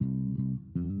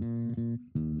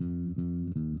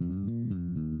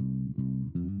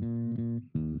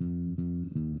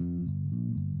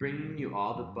bringing you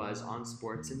all the buzz on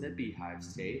sports in the Beehive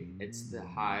State. It's the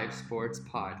Hive Sports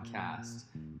Podcast.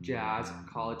 Jazz,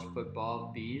 college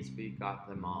football, bees, we got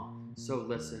them all. So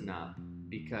listen up,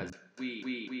 because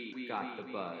we got the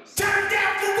buzz. Turn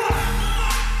down for what?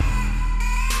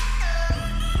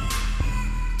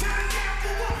 Turn down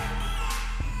for what?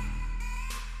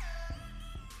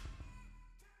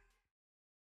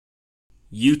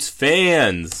 Utes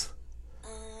fans,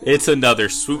 it's another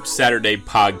Swoop Saturday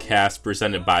podcast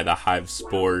presented by the Hive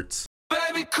Sports.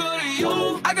 Baby, could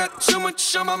you? I got too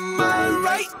much on my mind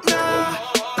right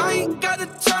now. I ain't got the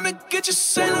time to get you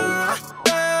sailing right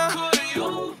now. Could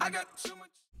you? I got too much.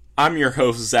 I'm your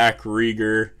host, Zach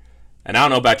Rieger, and I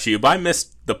don't know about you, but I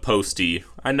missed the postie.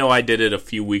 I know I did it a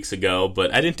few weeks ago,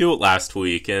 but I didn't do it last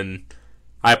week, and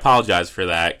I apologize for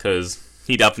that, because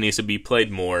he definitely needs to be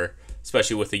played more,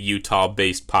 especially with a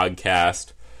Utah-based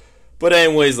podcast. But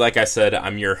anyways, like I said,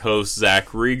 I'm your host, Zach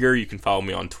Rieger. You can follow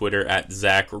me on Twitter at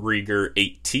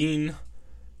ZachRieger18.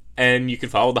 And you can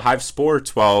follow the Hive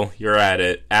Sports while you're at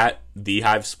it, at The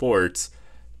Hive Sports.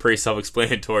 Pretty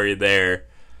self-explanatory there.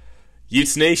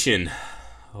 Utes Nation,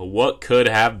 what could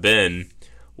have been?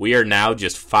 We are now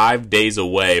just 5 days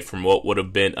away from what would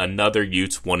have been another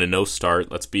Utes 1-0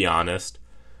 start, let's be honest.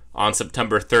 On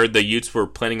September 3rd, the Utes were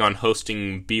planning on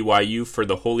hosting BYU for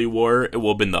the Holy War. It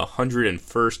will have been the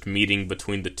 101st meeting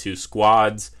between the two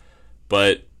squads.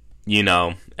 But, you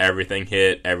know, everything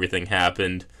hit, everything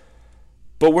happened.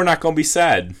 But we're not going to be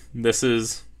sad. This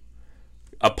is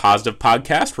a positive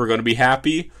podcast. We're going to be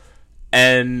happy.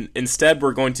 And instead,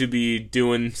 we're going to be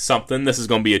doing something. This is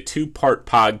going to be a 2-part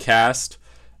podcast.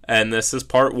 And this is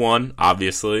part 1,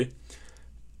 obviously.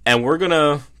 And we're going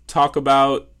to talk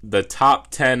about the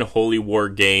top 10 Holy War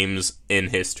games in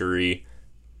history.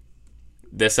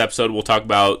 This episode we'll talk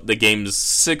about the games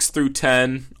 6 through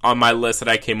 10 on my list that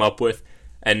I came up with,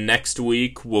 and next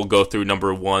week we'll go through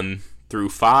number 1 through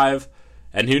 5,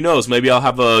 and who knows, maybe I'll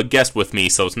have a guest with me,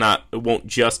 so it won't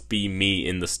just be me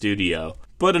in the studio.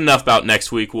 But enough about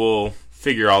next week. We'll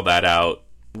figure all that out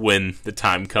when the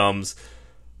time comes.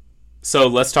 So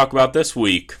let's talk about this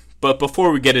week. But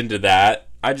before we get into that,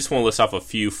 I just want to list off a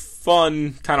few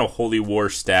fun kind of Holy War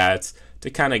stats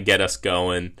to kind of get us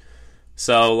going.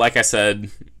 So, like I said,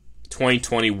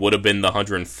 2020 would have been the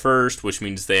 101st, which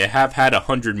means they have had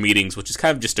 100 meetings, which is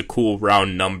kind of just a cool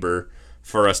round number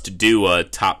for us to do a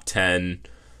top 10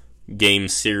 game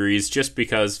series, just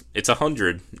because it's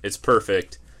 100. It's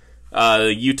perfect.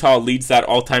 Utah leads that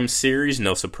all-time series,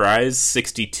 no surprise,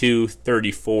 62,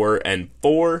 34, and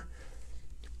 4.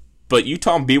 But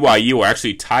Utah and BYU are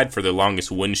actually tied for the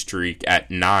longest win streak at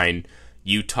 9.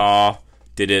 Utah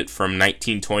did it from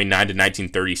 1929 to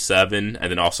 1937,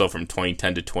 and then also from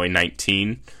 2010 to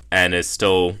 2019, and is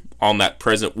still on that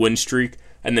present win streak.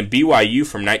 And then BYU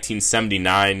from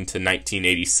 1979 to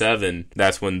 1987,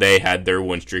 that's when they had their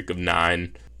win streak of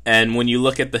 9. And when you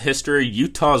look at the history,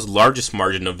 Utah's largest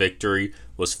margin of victory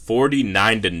was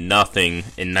 49-0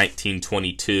 in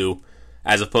 1922.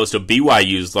 As opposed to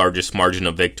BYU's largest margin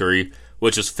of victory,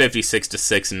 which was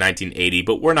 56-6 in 1980.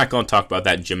 But we're not going to talk about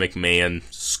that Jim McMahon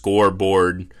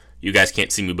scoreboard. You guys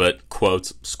can't see me, but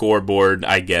quotes, scoreboard,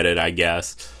 I get it, I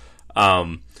guess.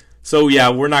 So yeah,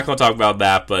 we're not going to talk about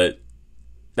that, but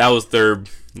that was their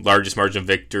largest margin of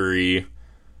victory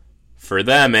for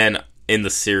them. And in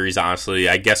the series, honestly,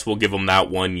 I guess we'll give them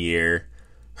that 1 year.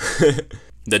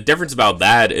 The difference about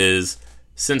that is,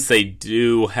 since they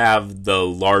do have the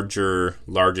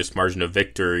largest margin of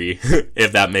victory,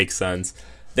 if that makes sense,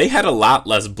 they had a lot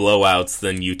less blowouts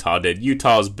than Utah did.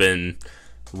 Utah's been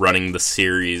running the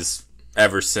series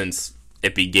ever since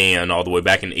it began, all the way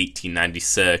back in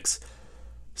 1896.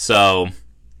 So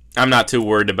I'm not too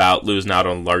worried about losing out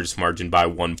on the largest margin by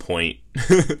 1 point.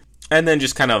 And then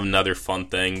just kind of another fun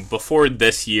thing. Before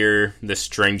this year, this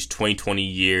strange 2020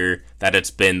 year that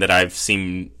it's been, that I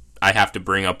have to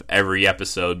bring up every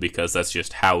episode because that's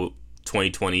just how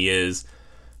 2020 is.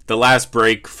 The last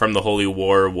break from the Holy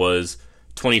War was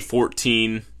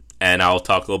 2014, and I'll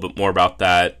talk a little bit more about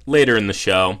that later in the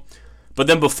show. But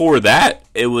then before that,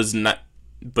 it was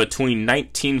between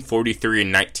 1943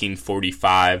 and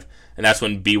 1945, and that's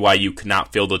when BYU could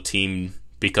not field a team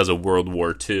because of World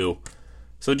War II.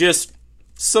 So just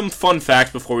some fun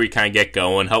facts before we kind of get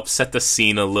going, help set the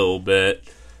scene a little bit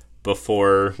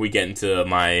before we get into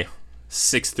my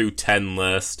 6 through 10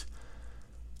 list.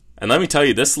 And let me tell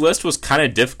you, this list was kind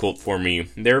of difficult for me.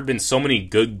 There have been so many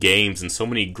good games and so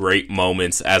many great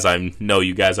moments, as I know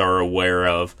you guys are aware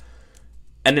of.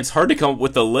 And it's hard to come up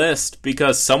with a list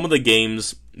because some of the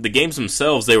games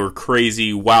themselves, they were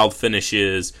crazy, wild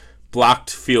finishes,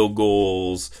 blocked field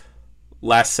goals,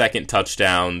 last-second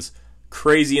touchdowns.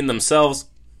 crazy in themselves,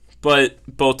 but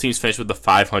both teams finished with a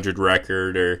 500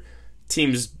 record, or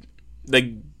teams,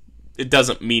 it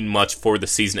doesn't mean much for the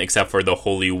season except for the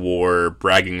Holy War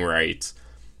bragging rights.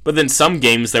 But then some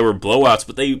games, they were blowouts,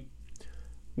 but they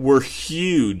were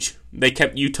huge. They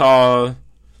kept Utah...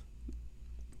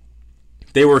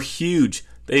 They were huge.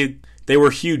 They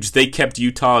were huge. They kept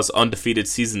Utah's undefeated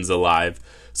seasons alive.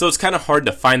 So it's kind of hard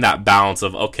to find that balance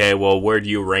of, okay, well, where do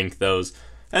you rank those?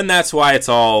 And that's why it's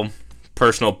all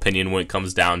personal opinion when it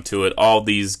comes down to it. All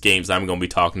these games I'm going to be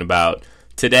talking about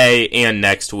today and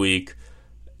next week,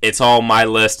 it's all my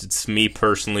list. It's me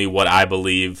personally, what I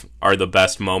believe are the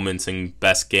best moments and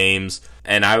best games.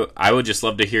 And I would just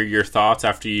love to hear your thoughts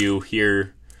after you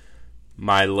hear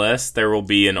my list. There will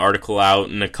be an article out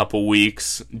in a couple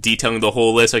weeks detailing the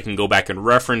whole list. I can go back and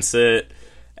reference it.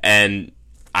 And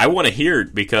I want to hear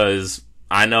it because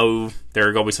I know there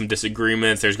are going to be some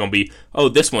disagreements. There's going to be, oh,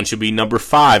 this one should be number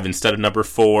 5 instead of number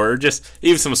 4. Or just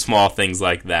even some small things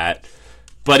like that.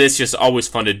 But it's just always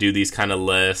fun to do these kind of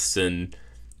lists. And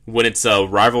when it's a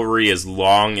rivalry as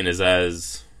long and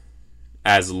as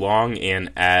long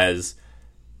and as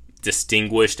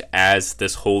distinguished as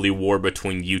this holy war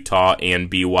between Utah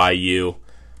and BYU,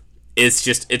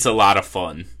 it's a lot of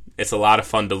fun. It's a lot of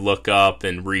fun to look up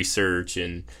and research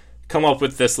and come up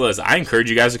with this list. I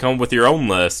encourage you guys to come up with your own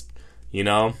list.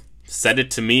 Send it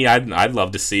to me. I'd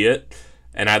love to see it,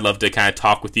 and I'd love to kind of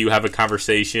talk with you, have a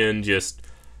conversation. Just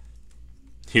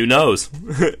who knows?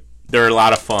 They're a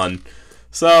lot of fun.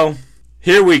 So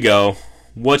here we go.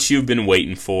 What you've been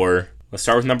waiting for. Let's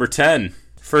start with number 10.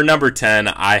 For number 10,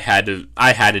 I had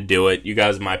to do it. You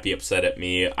guys might be upset at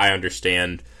me. I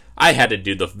understand. I had to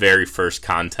do the very first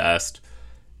contest.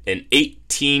 In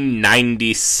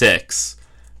 1896,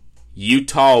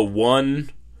 Utah won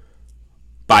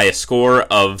by a score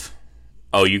of,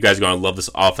 oh, you guys are going to love this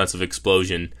offensive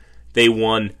explosion. They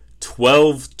won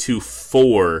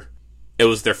 12-4. It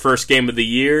was their first game of the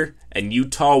year, and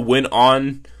Utah went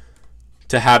on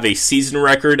to have a season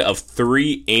record of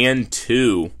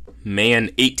 3-2. Man,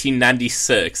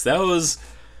 1896. That was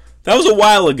a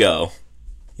while ago.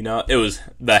 It was,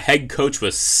 the head coach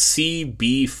was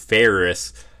C.B.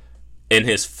 Ferris in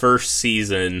his first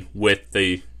season with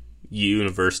the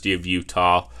University of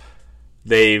Utah.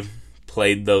 They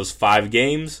played those 5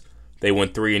 games. They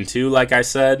went 3-2, like I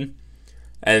said.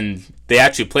 And they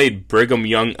actually played Brigham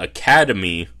Young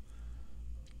Academy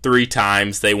 3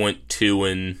 times. They went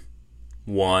 2-1.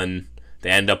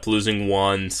 They ended up losing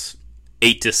once.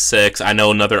 8-6. I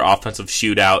know, another offensive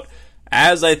shootout,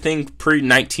 as I think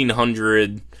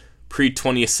pre-1900,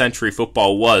 pre-20th century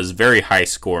football was very high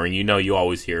scoring. You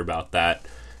always hear about that.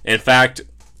 In fact,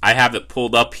 I have it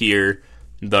pulled up here,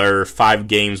 their 5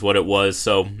 games, what it was.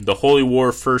 So the Holy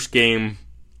War first game,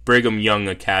 Brigham Young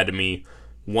Academy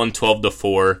won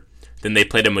 12-4. Then they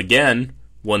played them again,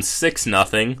 won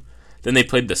 6-0. Then they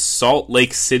played the Salt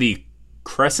Lake City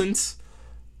Crescents,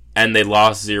 and they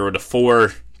lost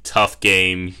 0-4. Tough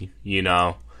game,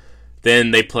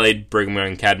 Then they played Brigham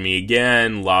Young Academy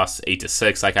again, lost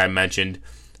 8-6, like I mentioned.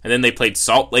 And then they played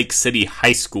Salt Lake City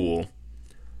High School,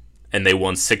 and they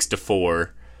won 6-4.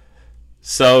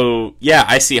 So, yeah,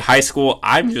 I see high school.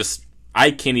 I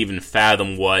can't even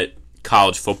fathom what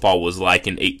college football was like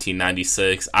in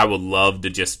 1896. I would love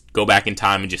to just go back in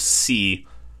time and just see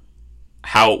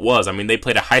how it was. I mean, they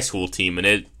played a high school team, and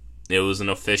it was an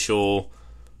official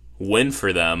win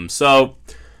for them. So,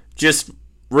 just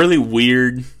really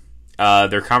weird.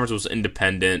 Their conference was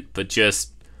independent, but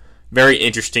just very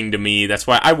interesting to me. That's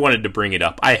why I wanted to bring it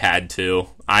up. I had to.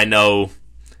 I know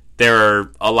there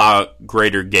are a lot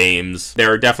greater games.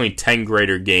 There are definitely 10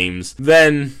 greater games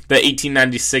than the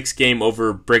 1896 game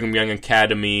over Brigham Young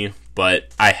Academy, but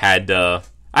I had to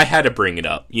bring it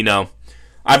up.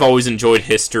 I've always enjoyed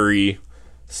history,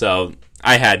 so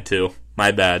I had to.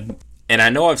 My bad. And I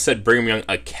know I've said Brigham Young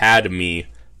Academy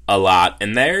a lot,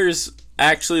 and there's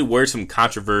actually where some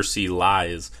controversy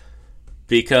lies,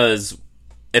 because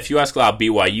if you ask a lot of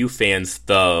BYU fans,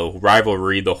 the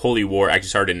rivalry, the Holy War, actually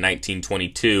started in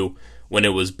 1922 when it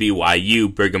was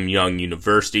BYU, Brigham Young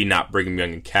University, not Brigham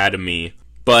Young Academy.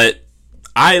 But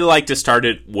I like to start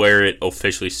it where it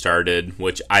officially started,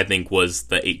 which I think was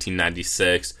the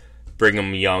 1896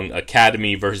 Brigham Young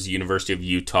Academy versus University of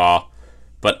Utah.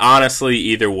 But honestly,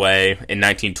 either way, in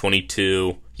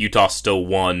 1922, Utah still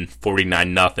won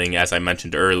 49-0, as I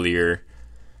mentioned earlier.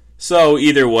 So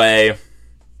either way,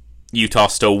 Utah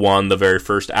still won the very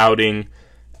first outing.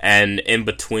 And in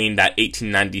between that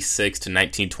 1896 to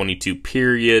 1922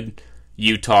 period,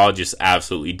 Utah just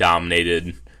absolutely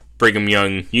dominated Brigham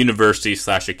Young University /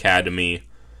 Academy.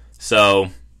 So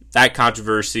that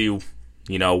controversy,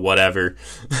 whatever.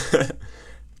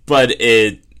 But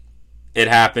it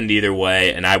happened either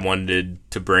way, and I wanted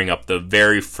to bring up the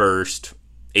very first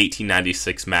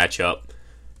 1896 matchup.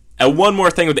 And one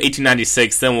more thing with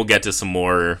 1896, then we'll get to some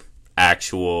more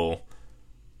actual,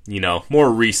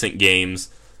 more recent games.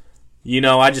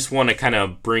 I just want to kind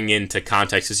of bring into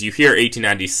context, as you hear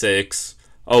 1896,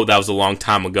 that was a long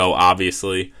time ago,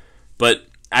 obviously. But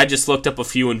I just looked up a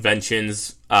few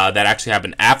inventions that actually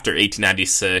happened after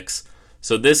 1896.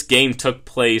 So this game took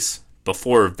place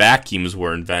before vacuums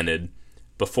were invented,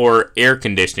 before air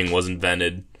conditioning was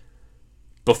invented,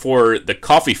 before the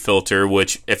coffee filter,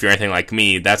 which, if you're anything like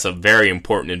me, that's a very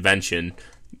important invention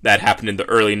that happened in the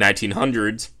early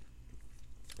 1900s.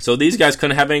 So these guys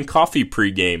couldn't have any coffee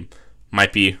pregame.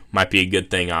 Might be a good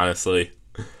thing, honestly.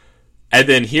 And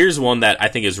then here's one that I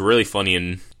think is really funny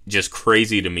and just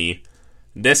crazy to me.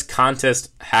 This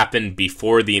contest happened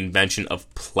before the invention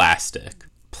of plastic.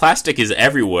 Plastic is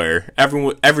everywhere.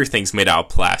 Everything's made out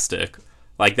of plastic.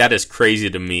 Like, that is crazy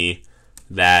to me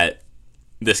that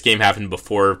this game happened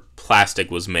before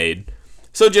plastic was made.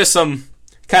 So just some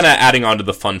kind of adding on to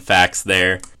the fun facts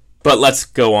there. But let's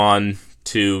go on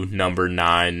to number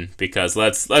 9, because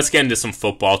let's get into some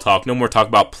football talk. No more talk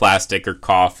about plastic or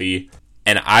coffee.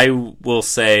 And I will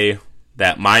say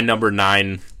that my number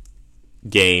 9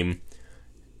 game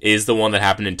is the one that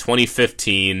happened in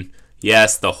 2015.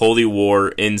 Yes, the Holy War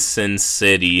in Sin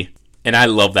City. And I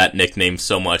love that nickname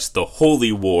so much. The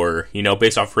Holy War,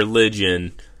 based off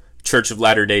religion, Church of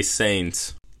Latter-day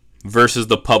Saints versus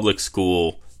the public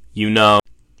school.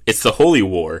 It's the Holy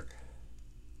War.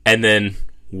 And then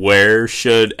where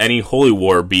should any Holy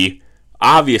War be?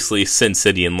 Obviously, Sin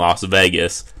City in Las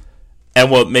Vegas.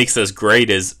 And what makes this great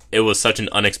is it was such an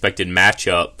unexpected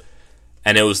matchup.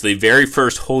 And it was the very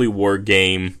first Holy War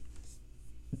game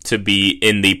to be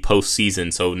in the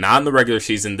postseason. So not in the regular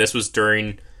season. This was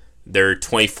during their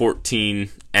 2014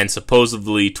 and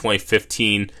supposedly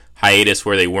 2015 hiatus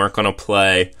where they weren't going to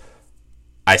play.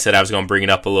 I said I was going to bring it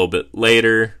up a little bit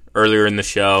earlier in the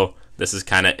show. This is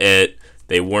kind of it.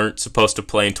 They weren't supposed to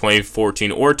play in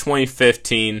 2014 or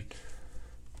 2015.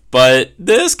 But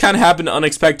this kind of happened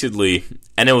unexpectedly.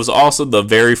 And it was also the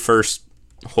very first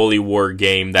Holy War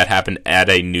game that happened at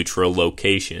a neutral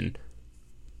location,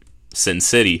 Sin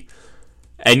City.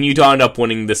 And Utah ended up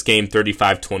winning this game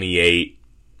 35-28.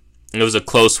 It was a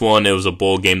close one. It was a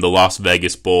bowl game, the Las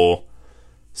Vegas Bowl.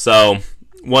 So,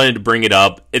 wanted to bring it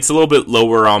up. It's a little bit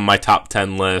lower on my top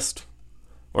 10 list,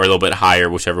 or a little bit higher,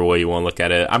 whichever way you want to look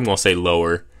at it. I'm going to say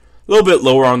lower. A little bit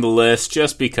lower on the list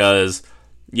just because,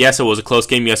 yes, it was a close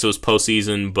game. Yes, it was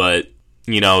postseason, but,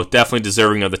 definitely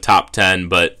deserving of the top 10.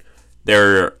 But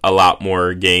there are a lot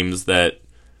more games that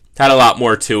had a lot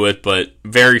more to it, but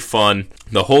very fun.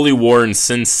 The Holy War in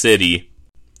Sin City.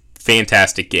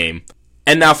 Fantastic game.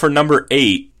 And now for number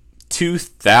 8,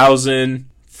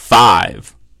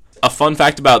 2005. A fun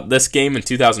fact about this game in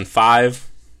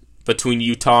 2005 between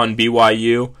Utah and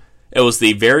BYU, it was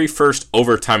the very first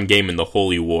overtime game in the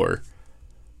Holy War.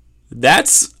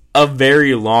 That's a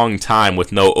very long time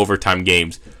with no overtime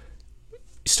games.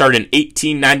 Started in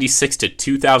 1896 to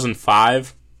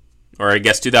 2005, or I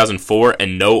guess 2004,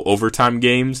 and no overtime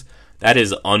games. That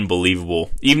is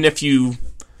unbelievable. Even if you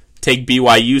take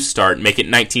BYU's start, make it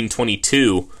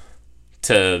 1922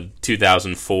 to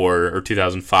 2004 or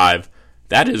 2005,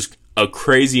 that is a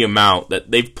crazy amount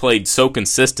that they've played so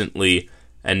consistently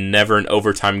and never an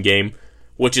overtime game,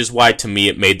 which is why, to me,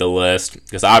 it made the list,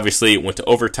 because obviously it went to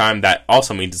overtime. That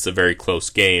also means it's a very close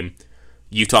game.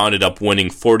 Utah ended up winning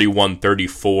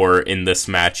 41-34 in this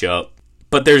matchup.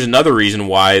 But there's another reason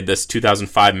why this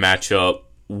 2005 matchup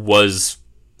was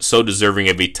so deserving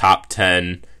of a top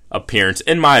 10 appearance,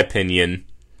 in my opinion.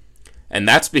 And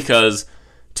that's because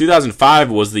 2005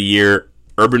 was the year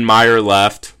Urban Meyer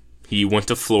left. He went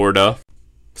to Florida.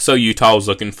 So Utah was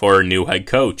looking for a new head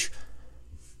coach.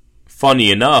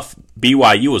 Funny enough,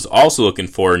 BYU was also looking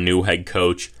for a new head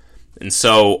coach. And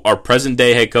so our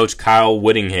present-day head coach, Kyle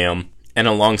Whittingham, and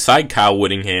alongside Kyle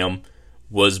Whittingham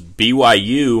was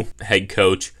BYU head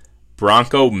coach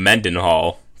Bronco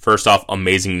Mendenhall. First off,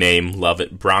 amazing name. Love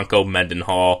it. Bronco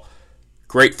Mendenhall.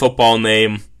 Great football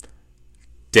name.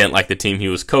 Didn't like the team he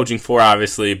was coaching for,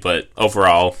 obviously, but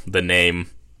overall, the name,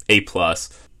 A+.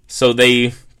 So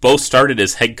they both started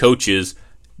as head coaches.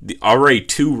 The already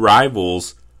two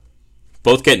rivals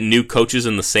both get new coaches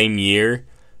in the same year.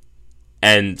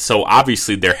 And so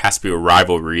obviously there has to be a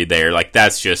rivalry there. Like,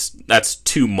 that's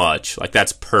too much. Like,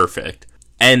 that's perfect.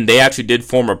 And they actually did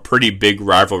form a pretty big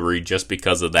rivalry just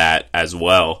because of that as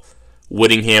well.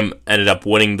 Whittingham ended up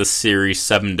winning the series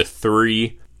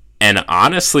 7-3. And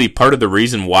honestly, part of the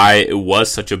reason why it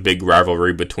was such a big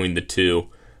rivalry between the two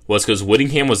was because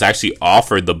Whittingham was actually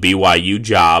offered the BYU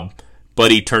job, but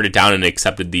he turned it down and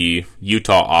accepted the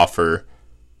Utah offer.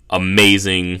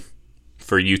 Amazing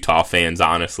for Utah fans,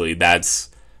 honestly. That's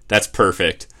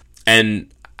perfect.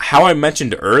 And how I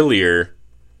mentioned earlier,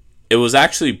 it was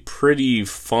actually pretty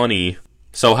funny.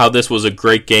 So how this was a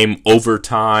great game,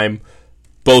 overtime,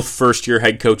 both first-year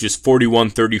head coaches,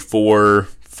 41-34,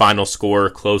 final score,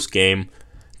 close game.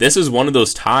 This is one of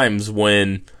those times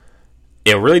when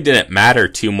it really didn't matter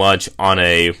too much on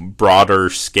a broader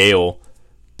scale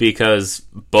because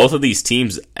both of these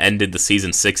teams ended the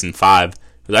season 6-5. It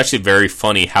was actually very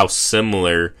funny how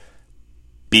similar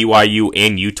BYU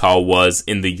and Utah was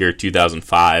in the year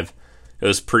 2005. It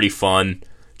was pretty fun.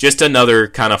 Just another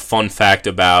kind of fun fact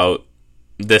about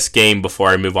this game before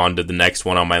I move on to the next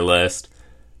one on my list.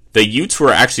 The Utes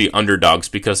were actually underdogs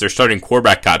because their starting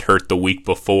quarterback got hurt the week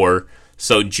before.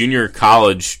 So junior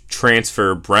college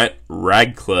transfer Brent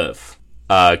Radcliffe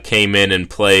came in and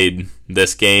played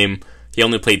this game. He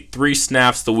only played 3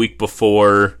 snaps the week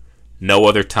before, no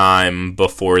other time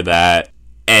before that,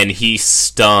 and he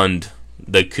stunned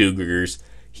the Cougars.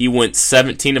 He went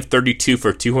 17 of 32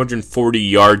 for 240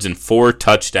 yards and 4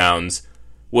 touchdowns,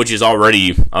 which is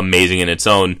already amazing in its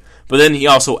own. But then he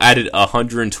also added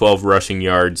 112 rushing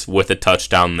yards with a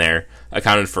touchdown there.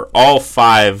 Accounted for all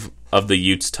 5 of the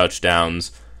Utes'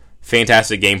 touchdowns.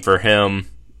 Fantastic game for him,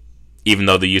 even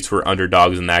though the Utes were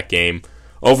underdogs in that game.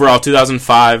 Overall,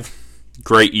 2005,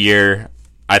 great year.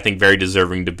 I think very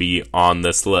deserving to be on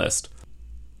this list.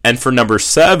 And for number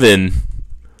 7,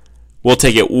 we'll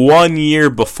take it 1 year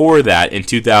before that in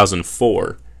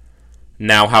 2004.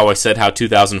 Now, how I said how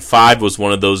 2005 was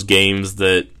one of those games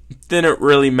that didn't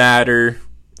really matter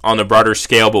on a broader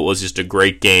scale, but was just a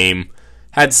great game.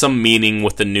 Had some meaning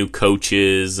with the new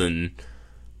coaches, and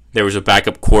there was a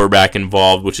backup quarterback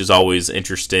involved, which is always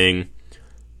interesting.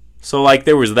 So,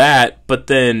 there was that, but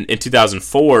then in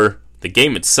 2004, the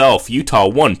game itself, Utah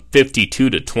won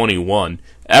 52-21.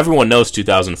 Everyone knows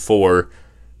 2004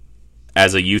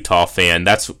 as a Utah fan.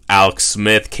 That's Alex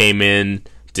Smith came in,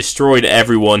 destroyed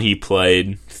everyone he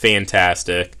played.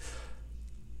 Fantastic.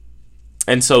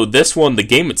 And so this one, the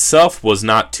game itself was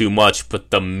not too much,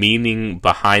 but the meaning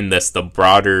behind this, the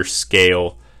broader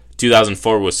scale,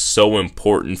 2004 was so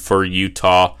important for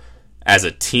Utah as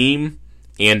a team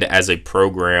and as a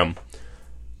program.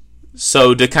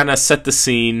 So to kind of set the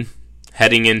scene,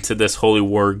 heading into this Holy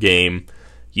War game,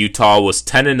 Utah was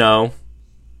 10-0,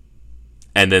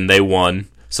 and then they won.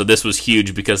 So this was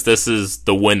huge because this is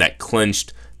the win that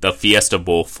clinched the Fiesta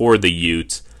Bowl for the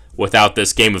Utes. Without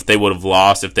this game, if they would have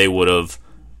lost, if they would have,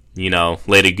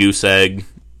 laid a goose egg,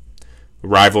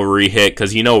 rivalry hit,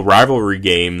 because, rivalry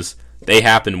games, they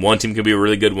happen. One team can be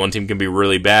really good, one team can be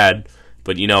really bad,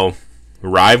 but,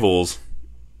 rivals,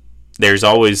 there's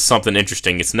always something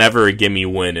interesting. It's never a gimme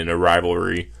win in a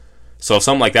rivalry. So if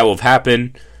something like that would have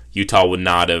happened, Utah would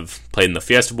not have played in the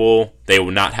Fiesta Bowl. They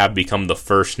would not have become the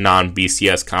first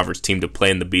non-BCS conference team to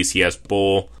play in the BCS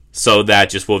Bowl. So that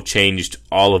just will have changed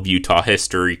all of Utah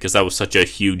history because that was such a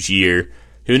huge year.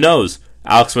 Who knows?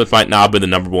 Alex Smith might not have been the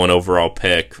number 1 overall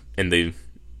pick in the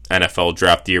NFL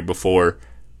draft the year before.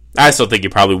 I still think he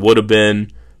probably would have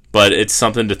been, but it's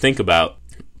something to think about.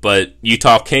 But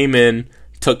Utah came in,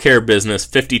 took care of business,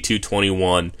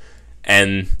 52-21,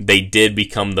 and they did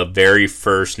become the very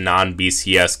first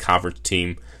non-BCS conference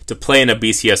team to play in a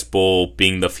BCS Bowl,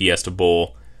 being the Fiesta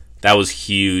Bowl. That was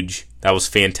huge. That was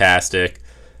fantastic.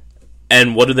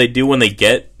 And what do they do when they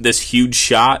get this huge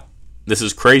shot? This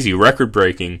is crazy,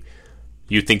 record-breaking.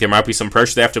 You'd think there might be some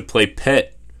pressure. They have to play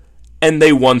Pitt. And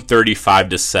they won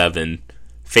 35-7.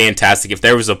 Fantastic. If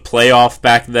there was a playoff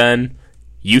back then,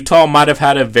 Utah might have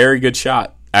had a very good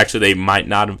shot. Actually, they might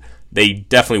not have. They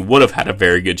definitely would have had a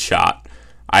very good shot.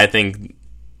 I think,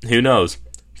 who knows?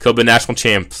 Could have been national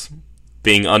champs.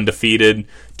 Being undefeated,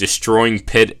 destroying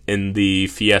Pitt in the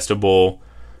Fiesta Bowl.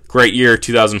 Great year,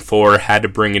 2004. Had to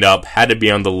bring it up. Had to be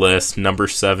on the list. Number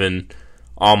 7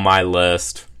 on my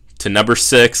list. To number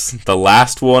 6, the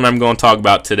last one I'm going to talk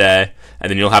about today. And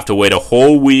then you'll have to wait a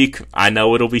whole week. I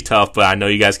know it'll be tough, but I know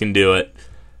you guys can do it.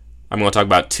 I'm going to talk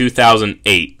about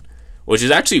 2008, which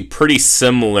is actually pretty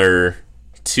similar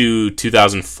to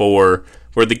 2004,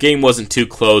 where the game wasn't too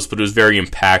close, but it was very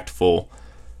impactful.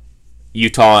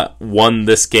 Utah won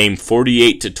this game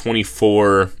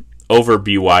 48-24 over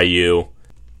BYU.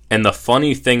 And the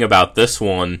funny thing about this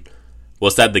one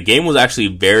was that the game was actually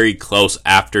very close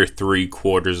after 3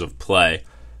 quarters of play.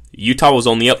 Utah was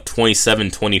only up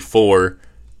 27-24.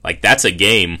 That's a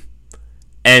game.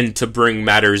 And to bring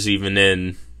matters even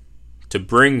in to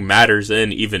bring matters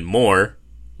in even more,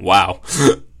 wow,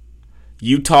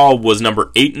 Utah was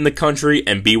number 8 in the country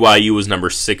and BYU was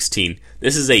number 16.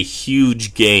 This is a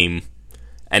huge game,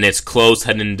 and it's close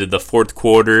heading into the fourth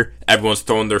quarter. Everyone's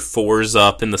throwing their fours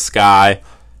up in the sky.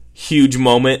 Huge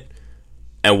moment.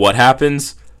 And what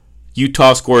happens?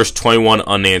 Utah scores 21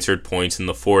 unanswered points in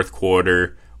the fourth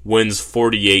quarter, wins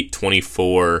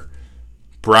 48-24.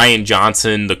 Brian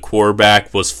Johnson, the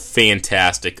quarterback, was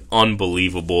fantastic.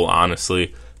 Unbelievable,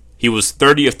 honestly. He was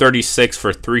 30 of 36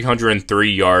 for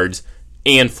 303 yards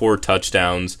and 4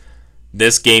 touchdowns.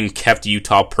 This game kept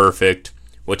Utah perfect,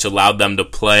 which allowed them to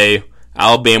play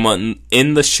Alabama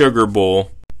in the Sugar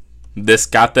Bowl. This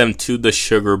got them to the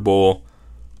Sugar Bowl.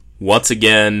 Once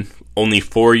again, only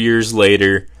 4 years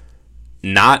later,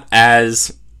 not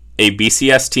as a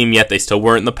BCS team yet. They still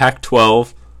weren't in the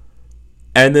Pac-12.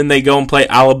 And then they go and play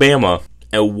Alabama.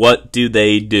 And what do?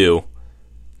 They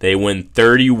win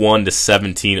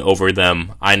 31-17 over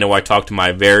them. I know I talked to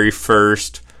my very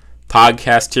first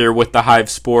podcast here with the Hive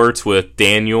Sports with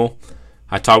Daniel.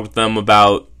 I talked with them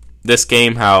about this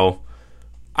game, how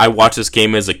I watched this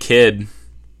game as a kid,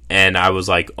 and I was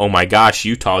like, oh my gosh,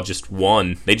 Utah just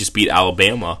won. They just beat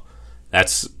Alabama.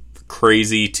 That's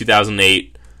crazy.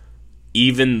 2008,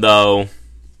 even though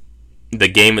the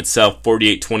game itself,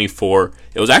 48-24,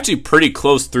 it was actually pretty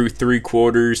close through 3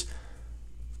 quarters,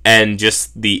 and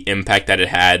just the impact that it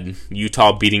had,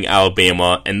 Utah beating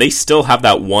Alabama, and they still have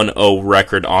that 1-0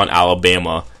 record on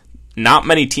Alabama. Not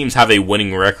many teams have a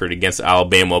winning record against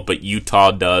Alabama, but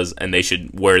Utah does, and they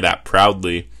should wear that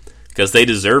proudly because they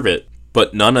deserve it.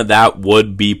 But none of that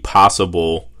would be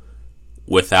possible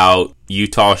without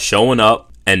Utah showing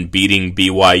up and beating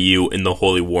BYU in the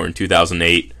Holy War in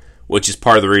 2008, which is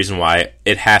part of the reason why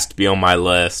it has to be on my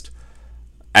list.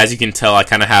 As you can tell, I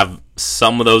kind of have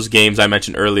some of those games I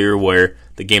mentioned earlier where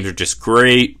the games are just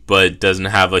great, but doesn't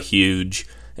have a huge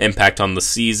impact on the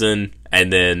season,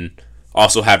 and then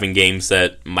also having games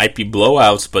that might be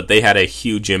blowouts, but they had a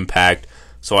huge impact.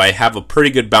 So I have a pretty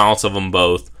good balance of them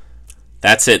both.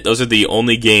 That's it. Those are the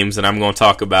only games that I'm going to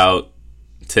talk about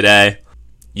today.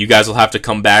 You guys will have to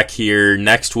come back here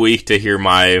next week to hear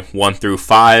my 1 through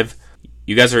 5.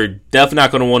 You guys are definitely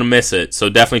not going to want to miss it, so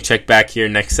definitely check back here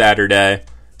next Saturday.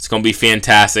 It's going to be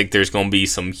fantastic. There's going to be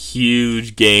some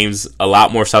huge games, a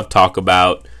lot more stuff to talk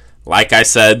about. Like I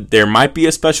said, there might be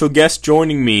a special guest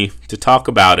joining me to talk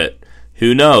about it.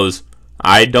 Who knows?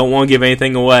 I don't want to give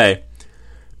anything away.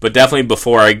 But definitely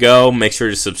before I go, make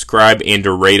sure to subscribe and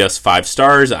to rate us 5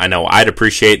 stars. I know I'd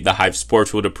appreciate it. The Hive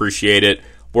Sports would appreciate it.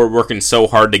 We're working so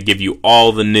hard to give you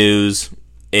all the news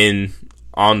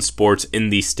on sports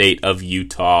in the state of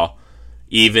Utah.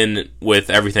 Even with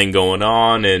everything going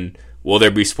on, and will there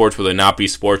be sports, will there not be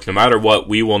sports? No matter what,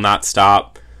 we will not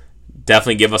stop.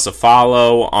 Definitely give us a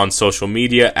follow on social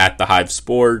media at The Hive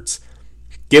Sports.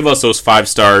 Give us those 5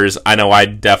 stars. I know I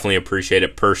definitely appreciate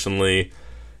it personally.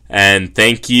 And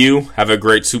thank you. Have a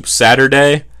great Soup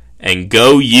Saturday. And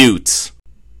go Utes.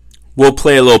 We'll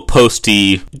play a little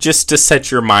posty just to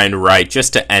set your mind right,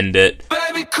 just to end it.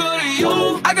 Baby,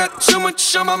 I got too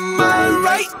much on my mind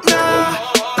right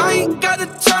now. I ain't got the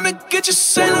time to get you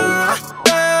sailing right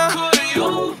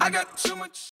now. I got too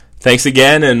much. Thanks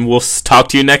again, and we'll talk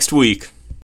to you next week.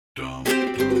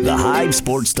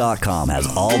 TheHiveSports.com has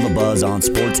all the buzz on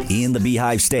sports in the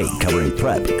Beehive State, covering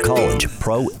prep, college,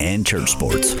 pro, and church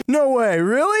sports. No way,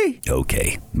 really?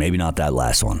 Okay, maybe not that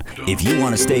last one. If you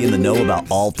want to stay in the know about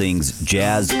all things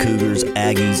Jazz, Cougars,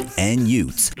 Aggies, and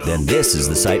Utes, then this is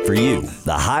the site for you.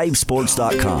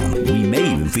 TheHiveSports.com. We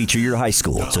may even feature your high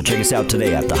school, so check us out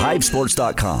today at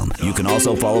TheHiveSports.com. You can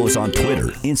also follow us on Twitter,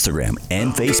 Instagram,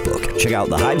 and Facebook. Check out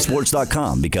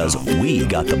TheHiveSports.com because we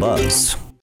got the buzz.